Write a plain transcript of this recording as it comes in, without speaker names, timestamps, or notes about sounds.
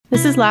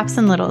This is Laughs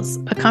and Littles,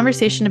 a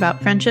conversation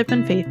about friendship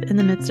and faith in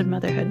the midst of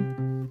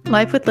motherhood.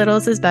 Life with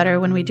littles is better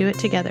when we do it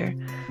together,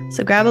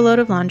 so grab a load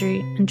of laundry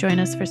and join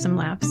us for some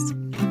laughs.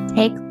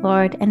 Take,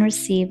 Lord, and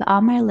receive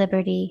all my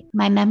liberty,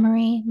 my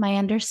memory, my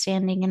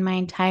understanding, and my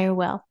entire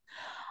will.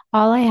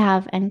 All I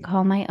have and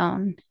call my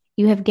own.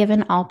 You have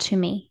given all to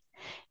me.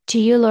 To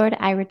you, Lord,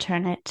 I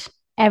return it.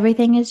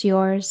 Everything is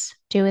yours.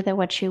 Do with it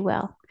what you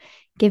will.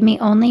 Give me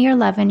only your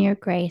love and your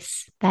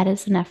grace. That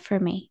is enough for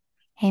me.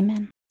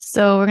 Amen.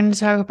 So we're going to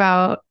talk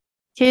about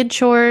kid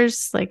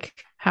chores, like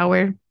how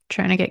we're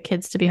trying to get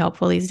kids to be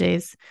helpful these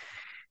days,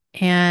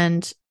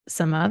 and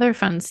some other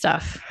fun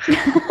stuff.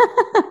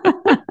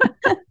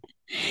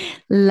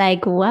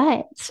 Like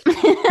what?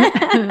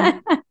 I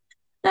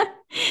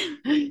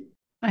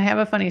have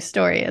a funny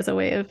story as a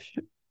way of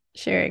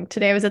sharing.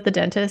 Today I was at the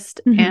dentist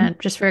and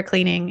just for a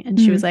cleaning, and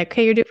she was like,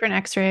 "Okay, you're due for an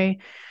x-ray.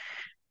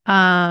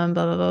 Blah,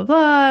 blah, blah,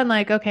 blah." And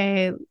like,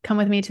 "Okay, come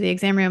with me to the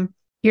exam room.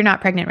 You're not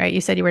pregnant, right?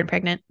 You said you weren't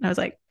pregnant." And I was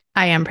like,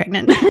 "I am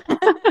pregnant."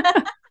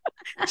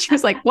 She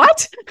was like,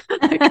 "What?"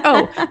 Like,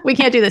 "Oh, we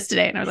can't do this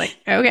today." And I was like,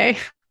 "Okay."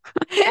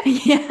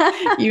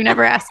 Yeah. You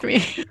never asked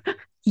me.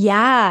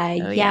 Yeah.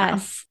 So,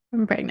 yes. Yeah,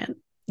 I'm pregnant.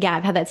 Yeah.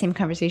 I've had that same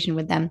conversation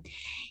with them.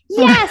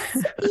 Yes.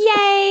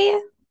 Yay.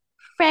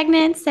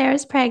 Pregnant.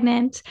 Sarah's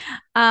pregnant.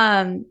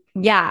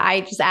 Yeah.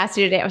 I just asked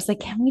you today. I was like,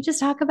 "Can we just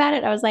talk about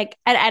it?" I was like,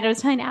 I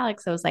was telling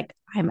Alex, I was like,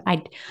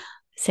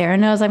 Sarah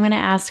knows I'm going to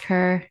ask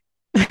her.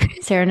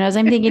 Sarah knows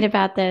I'm thinking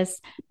about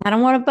this. I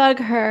don't want to bug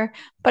her,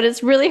 but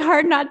it's really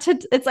hard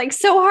it's like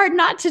so hard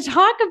not to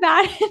talk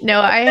about it. No,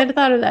 I had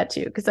thought of that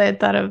too, because I had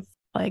thought of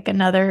like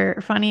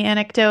another funny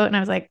anecdote, and I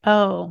was like,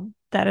 "Oh,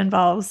 that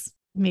involves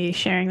me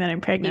sharing that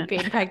I'm pregnant." Me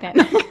being pregnant.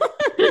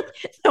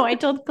 So I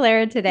told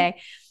Clara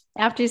today,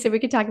 after you said we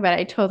could talk about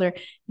it, I told her,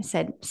 I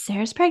said,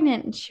 "Sarah's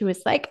pregnant." And she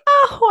was like,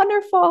 "Oh,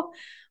 wonderful.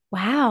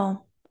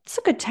 Wow. It's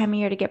a good time of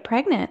year to get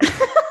pregnant."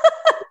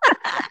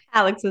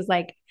 Alex was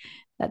like,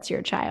 "That's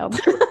your child."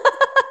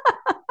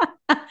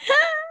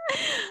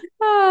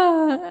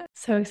 Oh,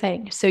 so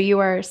exciting. So you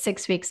are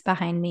 6 weeks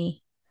behind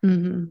me.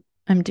 Mm-hmm.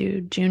 I'm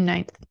due June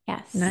 9th.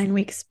 Yes. 9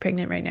 weeks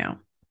pregnant right now.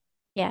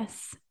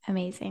 Yes.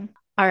 Amazing.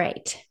 All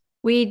right.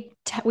 We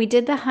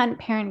did the Hunt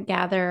Parent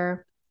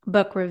Gather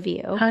book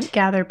review. Hunt,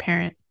 gather,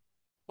 parent.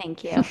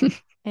 Thank you.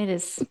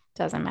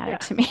 Doesn't matter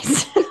to me.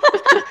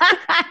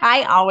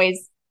 I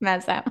always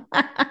mess up.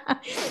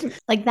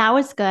 Like that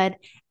was good.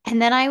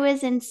 And then I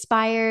was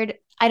inspired,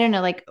 I don't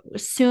know, like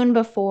soon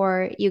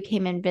before you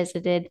came and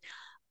visited,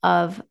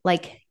 of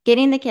like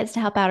getting the kids to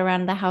help out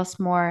around the house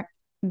more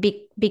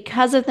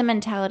because of the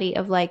mentality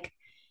of like,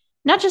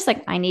 not just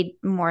like I need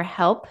more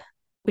help,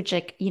 which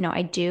like,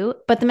 I do,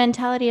 but the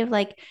mentality of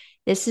like,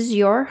 this is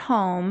your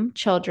home,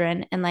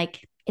 children. And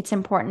like, it's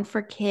important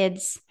for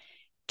kids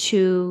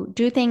to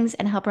do things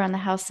and help around the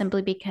house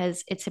simply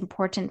because it's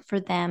important for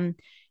them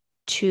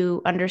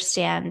to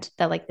understand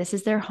that like, this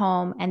is their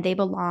home and they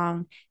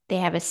belong, they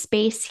have a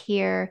space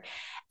here.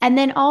 And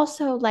then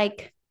also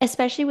like,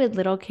 especially with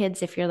little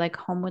kids, if you're like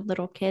home with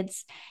little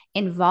kids,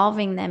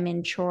 involving them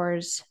in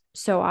chores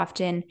so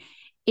often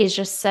is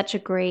just such a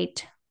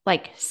great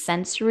like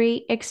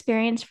sensory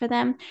experience for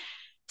them.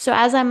 So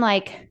as I'm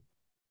like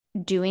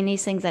doing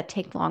these things that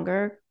take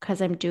longer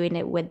because I'm doing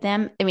it with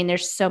them, I mean,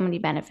 there's so many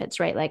benefits,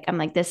 right? Like I'm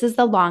like, this is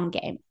the long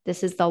game.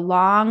 This is the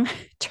long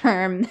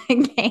term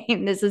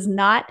game. This is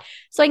not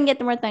so I can get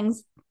the more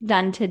things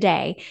done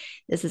today.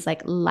 This is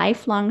like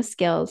lifelong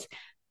skills.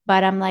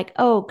 But I'm like,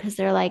 oh, because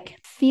they're like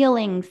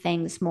feeling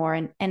things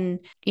more. And,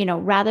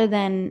 rather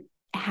than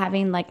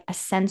having like a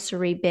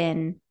sensory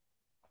bin,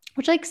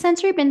 which like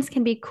sensory bins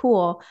can be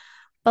cool,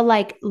 but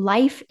like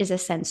life is a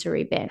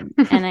sensory bin.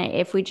 And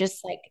if we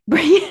just like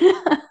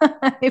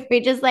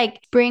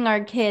bring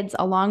our kids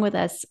along with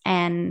us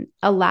and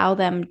allow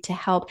them to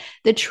help,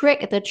 the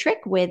trick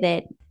with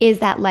it is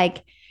that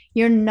like,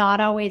 you're not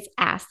always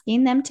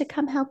asking them to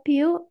come help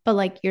you, but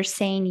like you're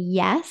saying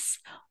yes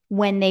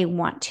when they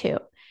want to.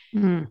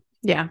 Mm-hmm.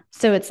 Yeah.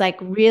 So it's like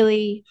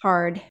really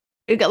hard.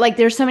 Like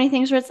there's so many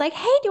things where it's like,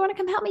 "Hey, do you want to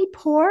come help me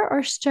pour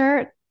or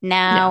stir?"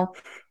 No.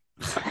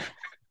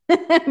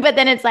 But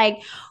then it's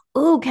like,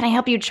 "Ooh, can I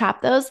help you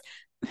chop those?"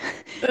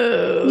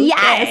 Okay.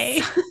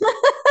 Yes.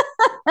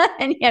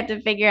 And you have to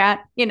figure out,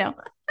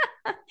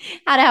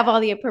 how to have all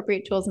the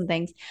appropriate tools and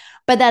things.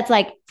 But that's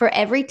like for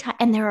every time.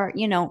 And there are,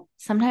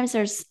 sometimes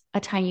there's a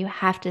time you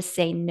have to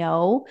say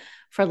no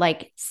for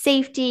like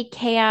safety,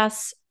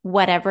 chaos,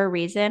 whatever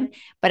reason.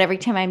 But every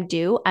time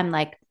I'm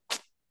like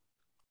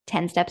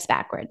 10 steps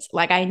backwards.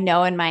 Like I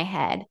know in my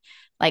head,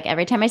 like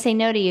every time I say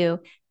no to you,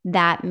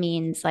 that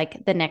means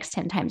like the next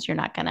 10 times you're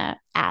not going to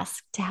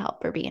ask to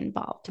help or be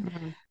involved.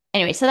 Mm-hmm.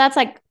 Anyway, so that's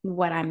like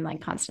what I'm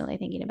like constantly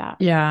thinking about.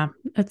 Yeah,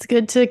 it's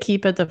good to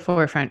keep at the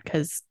forefront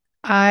because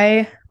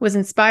I was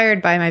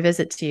inspired by my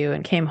visit to you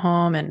and came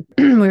home and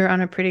we were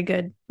on a pretty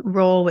good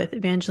roll with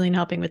Evangeline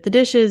helping with the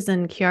dishes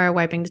and Kiara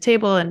wiping the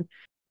table. And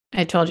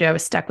I told you I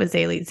was stuck with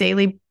Zaylee.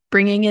 Zaylee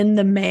bringing in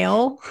the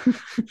mail.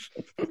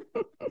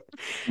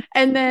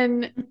 And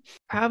then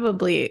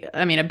probably,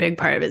 I mean, a big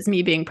part of it is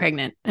me being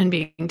pregnant and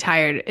being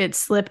tired. It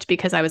slipped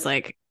because I was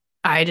like,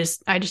 I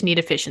just need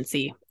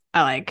efficiency.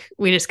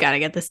 We just got to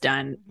get this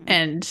done.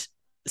 And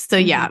so,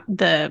 yeah,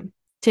 the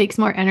takes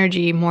more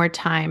energy, more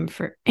time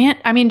and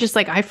I mean, just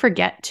like I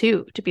forget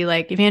too to be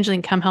like,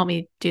 Evangeline, come help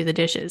me do the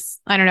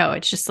dishes. I don't know.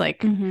 It's just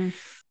like,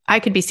 I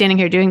could be standing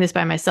here doing this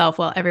by myself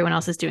while everyone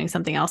else is doing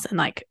something else. And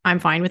like, I'm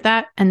fine with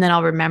that. And then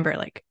I'll remember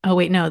like, oh,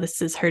 wait, no,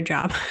 this is her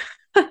job.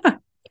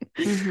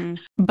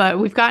 But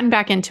we've gotten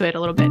back into it a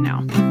little bit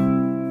now.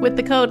 With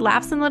the code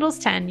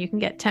LaughsandLittles10, you can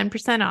get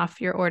 10%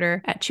 off your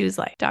order at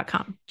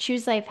ChooseLife.com.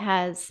 Choose Life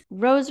has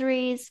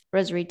rosaries,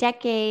 rosary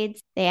decades.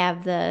 They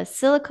have the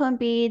silicone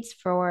beads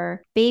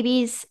for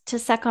babies to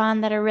suck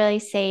on that are really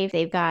safe.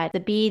 They've got the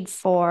beads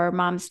for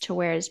moms to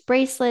wear as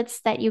bracelets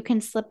that you can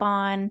slip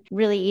on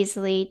really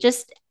easily.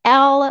 Just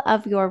all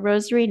of your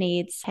rosary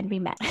needs can be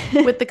met.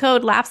 With the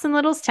code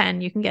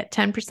LaughsandLittles10, you can get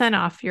 10%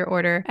 off your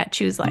order at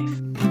Choose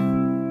Life.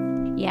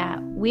 Yeah,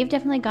 we've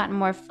definitely gotten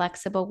more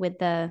flexible with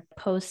the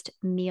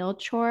post-meal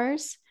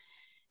chores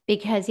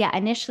because, yeah,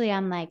 initially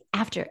I'm like,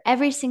 after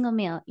every single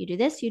meal, you do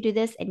this,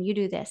 and you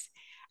do this.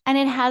 And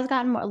it has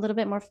gotten a little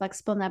bit more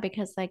flexible now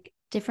because like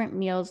different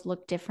meals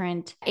look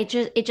different. It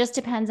just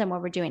depends on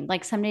what we're doing.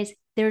 Like some days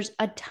there's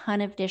a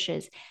ton of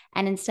dishes.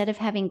 And instead of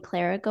having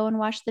Clara go and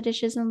wash the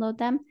dishes and load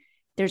them,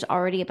 there's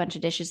already a bunch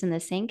of dishes in the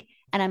sink.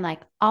 And I'm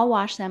like, I'll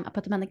wash them. I'll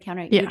put them on the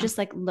counter. Yeah. You just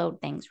like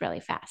load things really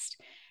fast.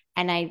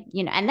 And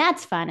and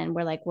that's fun. And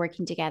we're like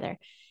working together.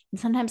 And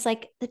sometimes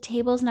like the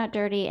table's not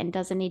dirty and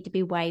doesn't need to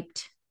be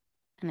wiped.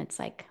 And it's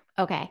like,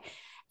 okay.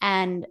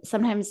 And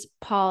sometimes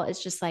Paul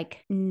is just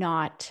like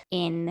not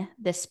in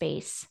the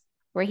space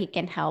where he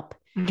can help.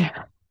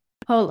 Yeah.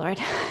 Oh, Lord.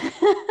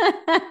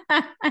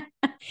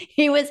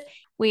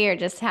 We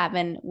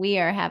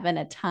are having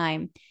a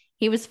time.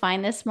 He was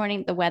fine this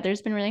morning. The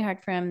weather's been really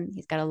hard for him.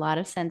 He's got a lot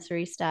of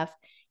sensory stuff.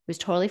 He was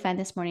totally fine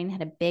this morning,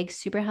 had a big,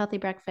 super healthy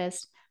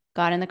breakfast,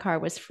 got in the car,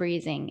 was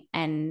freezing,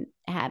 and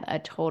had a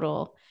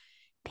total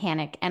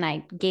panic. And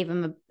I gave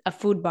him a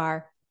food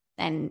bar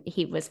and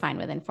he was fine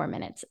within 4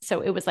 minutes.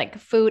 So it was like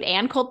food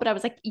and cold, but I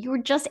was like,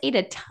 you just ate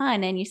a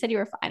ton and you said you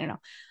were fine. I don't know.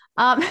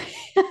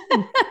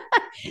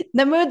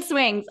 The mood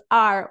swings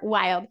are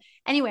wild.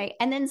 Anyway,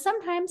 and then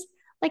sometimes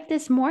like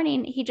this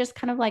morning, he just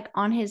kind of like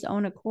on his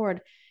own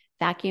accord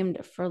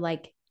vacuumed for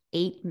like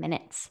 8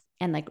 minutes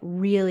and like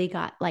really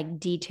got like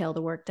detailed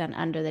work done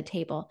under the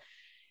table.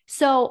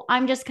 So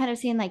I'm just kind of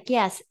seeing like,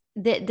 yes,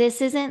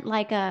 this isn't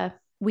like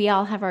we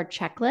all have our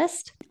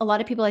checklist. A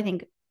lot of people, I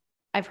think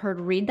I've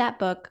heard read that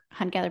book,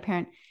 Hunt, Gather,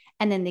 Parent,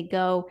 and then they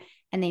go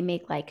and they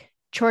make like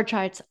chore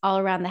charts all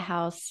around the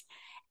house.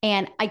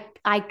 And I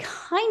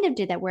kind of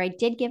did that where I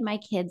did give my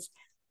kids,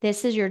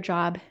 this is your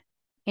job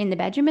in the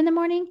bedroom in the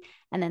morning,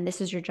 and then this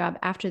is your job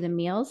after the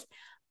meals.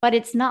 But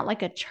it's not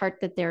like a chart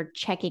that they're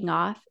checking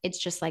off. It's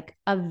just like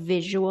a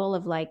visual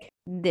of like,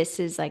 this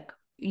is like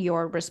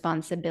your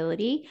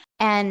responsibility.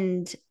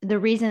 And the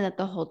reason that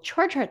the whole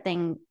chore chart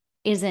thing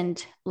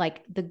isn't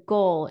like the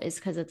goal is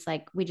because it's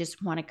like we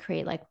just want to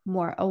create like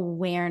more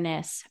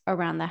awareness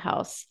around the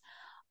house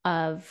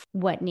of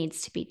what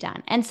needs to be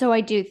done. And so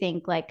I do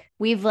think like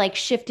we've like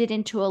shifted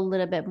into a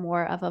little bit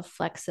more of a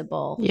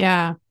flexible.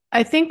 Yeah.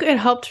 I think it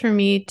helped for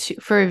me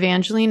for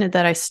Evangeline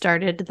that I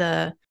started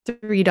the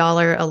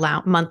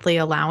 $3 monthly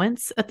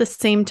allowance at the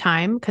same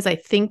time, because I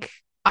think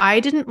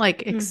I didn't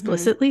like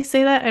explicitly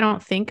say that, I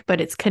don't think,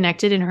 but it's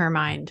connected in her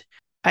mind.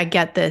 I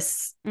get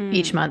this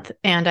each month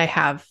and I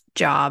have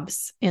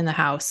jobs in the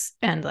house,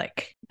 and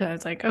like I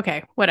was like,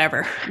 okay,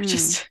 whatever.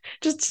 Just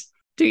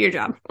do your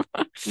job.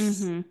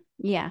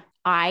 Yeah.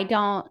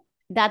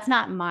 That's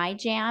not my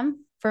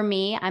jam. For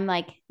me, I'm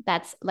like,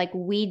 that's like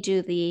we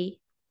do the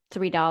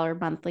 $3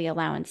 monthly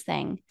allowance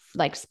thing,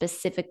 like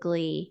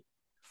specifically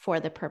for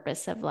the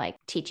purpose of like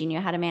teaching you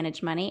how to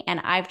manage money.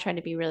 And I've tried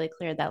to be really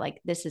clear that like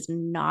this is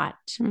not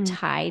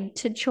tied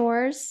to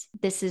chores.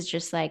 This is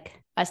just like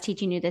us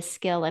teaching you this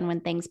skill. And when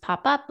things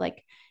pop up,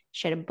 like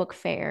she had a book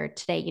fair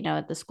today,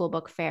 at the school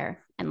book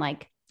fair, and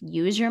like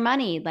use your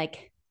money.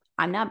 Like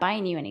I'm not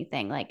buying you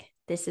anything. Like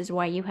this is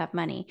why you have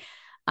money.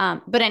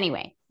 But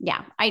anyway,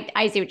 yeah,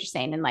 I see what you're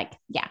saying. And like,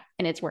 yeah,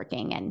 and it's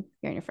working and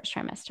you're in your first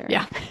trimester.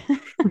 Yeah.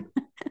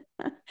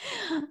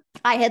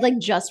 I had like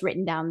just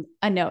written down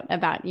a note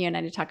about you and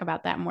I to talk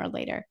about that more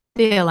later.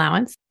 The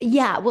allowance.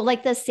 Yeah. Well,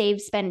 like the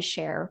save, spend,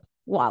 share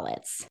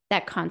wallets,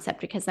 that concept,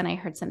 because then I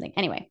heard something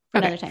anyway, for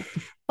another time.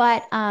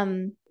 But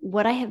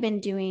what I have been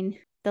doing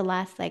the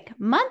last like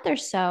month or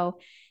so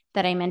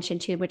that I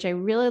mentioned too, which I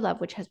really love,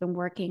 which has been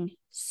working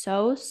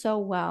so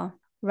well,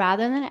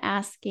 rather than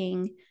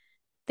asking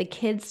the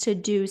kids to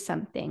do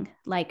something,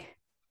 like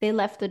they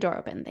left the door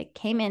open, they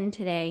came in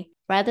today,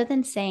 rather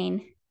than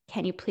saying,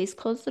 can you please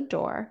close the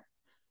door,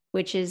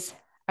 which is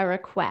a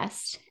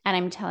request, and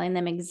I'm telling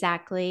them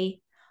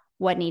exactly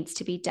what needs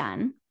to be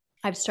done,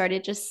 I've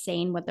started just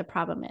saying what the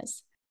problem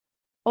is.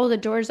 Oh, the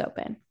door's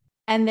open.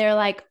 And they're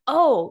like,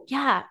 oh,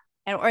 yeah.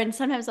 And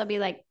sometimes I'll be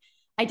like,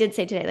 I did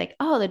say today, like,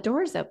 oh, the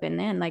door's open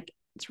and like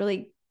it's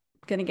really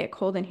gonna get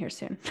cold in here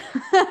soon.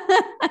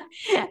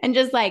 And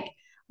just like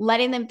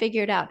letting them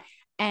figure it out.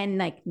 And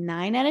like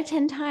 9 out of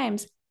 10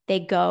 times they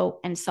go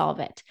and solve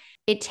it.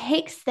 It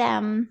takes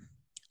them,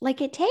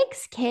 like it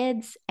takes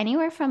kids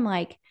anywhere from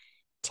like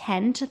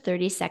 10 to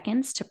 30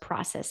 seconds to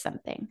process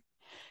something.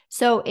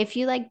 So if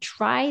you like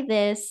try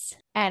this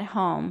at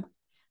home,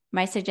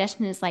 my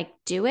suggestion is like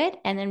do it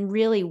and then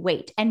really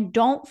wait and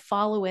don't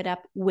follow it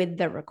up with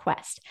the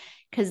request,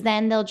 because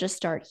then they'll just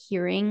start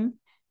hearing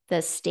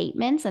the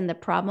statements and the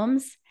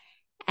problems,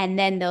 and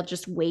then they'll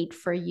just wait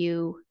for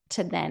you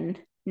to then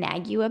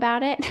nag you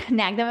about it,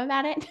 nag them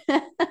about it.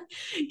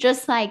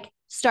 Just like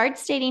start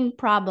stating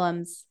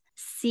problems,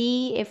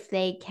 see if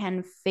they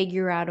can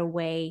figure out a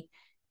way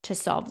to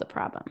solve the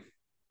problem.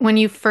 When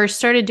you first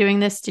started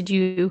doing this, did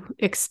you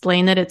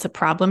explain that it's a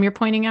problem you're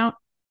pointing out,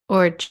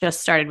 or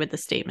just started with the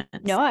statements?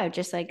 No, I would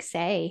just like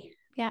say,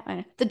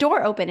 yeah, the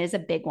door open is a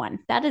big one.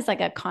 That is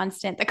like a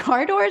constant. The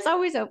car door is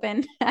always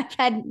open. I've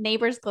had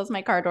neighbors close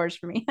my car doors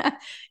for me. Your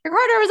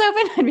car door was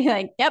open. I'd be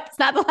like, yep, it's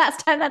not the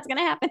last time that's going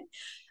to happen.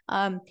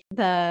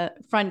 The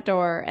front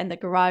door and the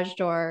garage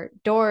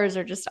doors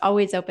are just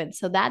always open.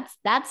 So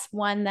that's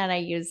one that I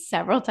use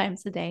several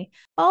times a day.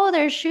 Oh,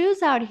 there's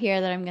shoes out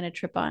here that I'm going to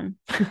trip on.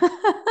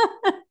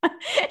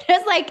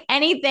 Just like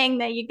anything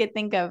that you could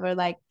think of, or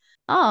like,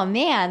 oh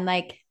man,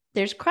 like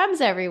there's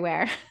crumbs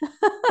everywhere.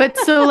 But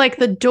so like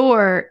the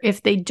door,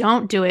 if they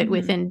don't do it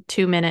within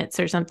 2 minutes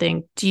or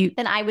something,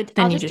 then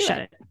I'll just shut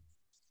it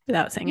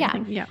without saying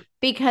anything. Yeah.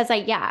 Because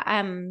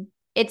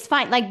it's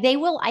fine. Like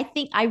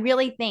I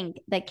really think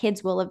that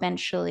kids will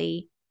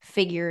eventually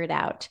figure it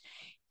out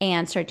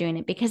and start doing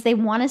it because they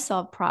want to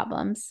solve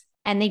problems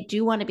and they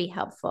do want to be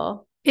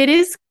helpful. I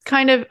think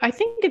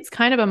it's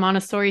kind of a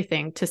Montessori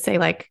thing to say,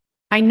 like,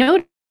 I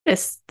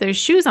noticed there's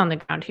shoes on the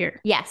ground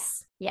here.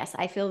 Yes. Yes.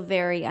 I feel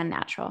very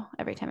unnatural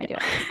every time I do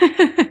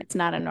it. It's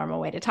not a normal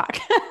way to talk.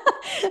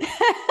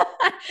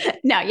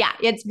 No, yeah.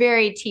 It's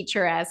very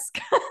teacher-esque.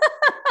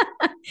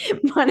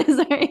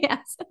 Montessori,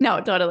 yes.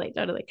 No, totally.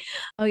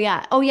 Oh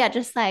yeah.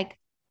 Just like,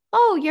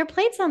 oh, your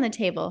plate's on the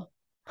table.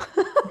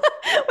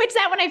 Which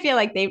that one I feel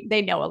like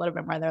they know a little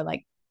bit more. They're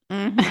like,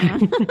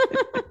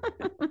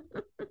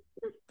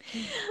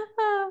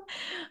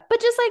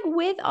 but just like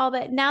with all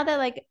that, now that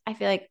like I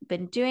feel like I've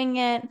been doing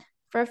it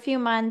for a few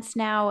months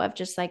now of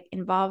just like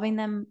involving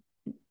them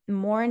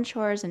more in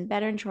chores and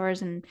better in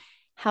chores and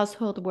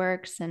household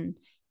works and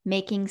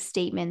making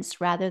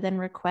statements rather than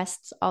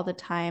requests all the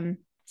time.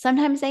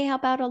 Sometimes they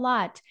help out a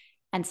lot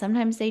and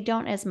sometimes they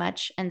don't as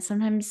much. And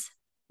sometimes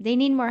they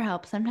need more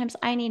help. Sometimes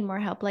I need more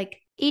help. Like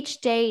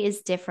each day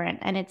is different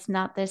and it's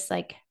not this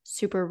like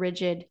super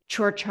rigid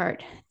chore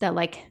chart that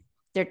like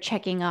they're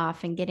checking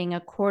off and getting a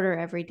quarter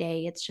every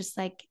day. It's just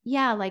like,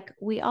 yeah, like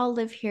we all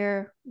live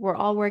here. We're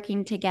all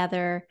working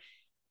together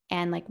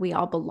and like we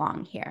all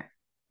belong here.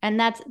 And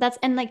that's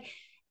and like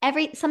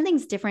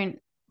something's different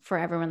for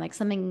everyone. Like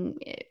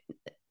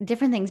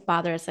different things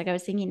bother us. Like I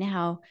was thinking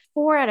how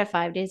 4 out of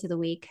 5 days of the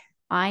week,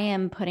 I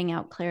am putting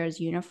out Claire's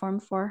uniform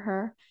for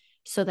her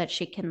so that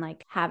she can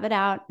like have it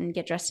out and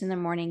get dressed in the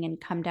morning and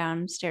come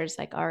downstairs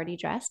like already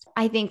dressed.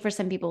 I think for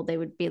some people, they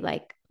would be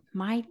like,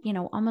 my,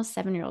 almost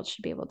 7-year-old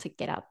should be able to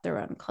get out their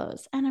own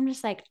clothes. And I'm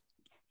just like,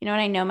 and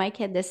I know my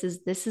kid, this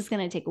is going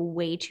to take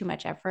way too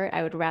much effort.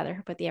 I would rather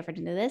her put the effort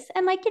into this.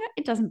 And like,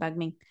 it doesn't bug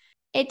me.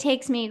 It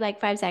takes me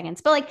like 5 seconds,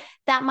 but like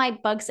that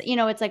might bug,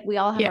 it's like we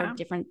all have our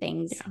different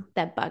things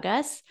that bug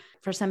us.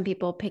 For some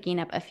people, picking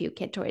up a few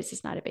kid toys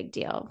is not a big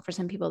deal. For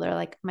some people, they're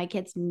like, my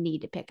kids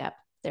need to pick up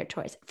their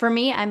toys. For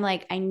me, I'm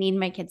like, I need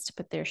my kids to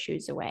put their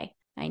shoes away.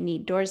 I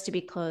need doors to be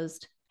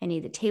closed. I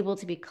need the table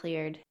to be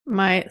cleared.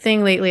 My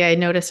thing lately, I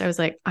noticed, I was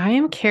like, I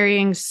am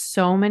carrying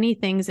so many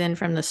things in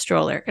from the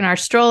stroller. And our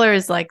stroller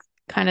is like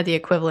kind of the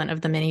equivalent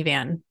of the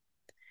minivan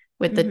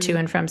with the to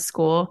and from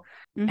school.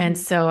 And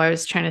so I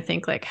was trying to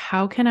think like,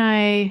 how can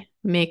I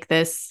make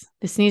this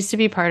needs to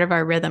be part of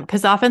our rhythm?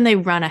 Because often they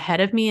run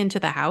ahead of me into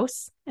the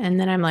house. And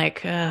then I'm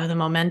like, the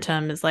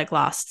momentum is like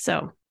lost.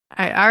 So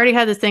I already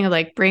had this thing of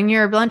like, bring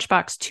your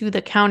lunchbox to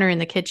the counter in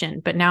the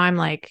kitchen. But now I'm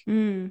like,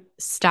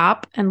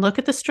 stop and look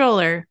at the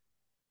stroller.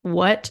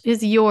 What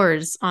is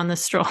yours on the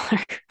stroller?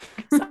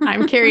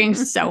 I'm carrying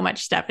so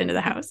much stuff into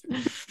the house.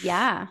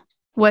 Yeah.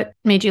 What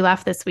made you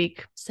laugh this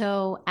week?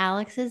 So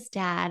Alex's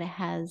dad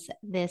has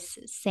this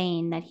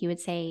saying that he would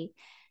say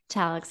to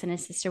Alex and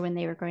his sister when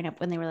they were growing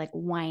up, when they were like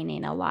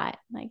whining a lot,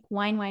 like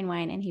whine.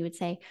 And he would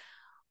say,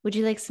 would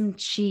you like some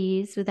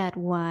cheese with that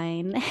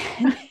wine?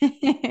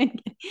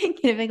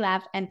 Get a big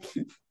laugh. And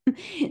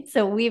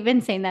so we've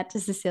been saying that to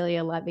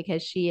Cecilia a lot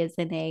because she is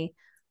in a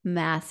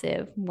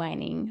massive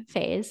whining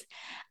phase.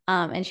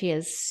 And she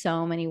has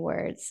so many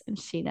words and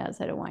she knows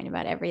how to whine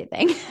about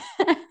everything.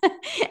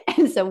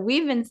 And so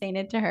we've been saying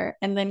it to her.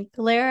 And then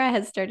Clara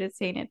has started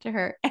saying it to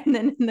her. And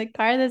then in the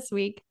car this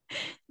week,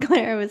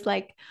 Clara was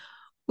like,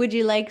 would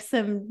you like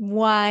some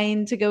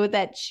wine to go with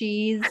that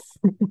cheese?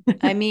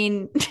 I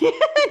mean,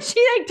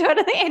 she like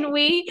totally, and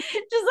we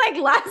just like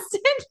lost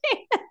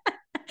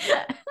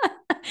it.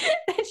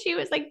 And she she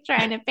was like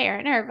trying to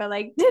parent her, but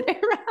like did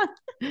it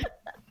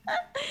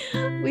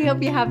wrong. We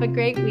hope you have a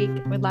great week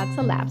with lots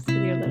of laughs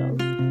with your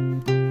littles.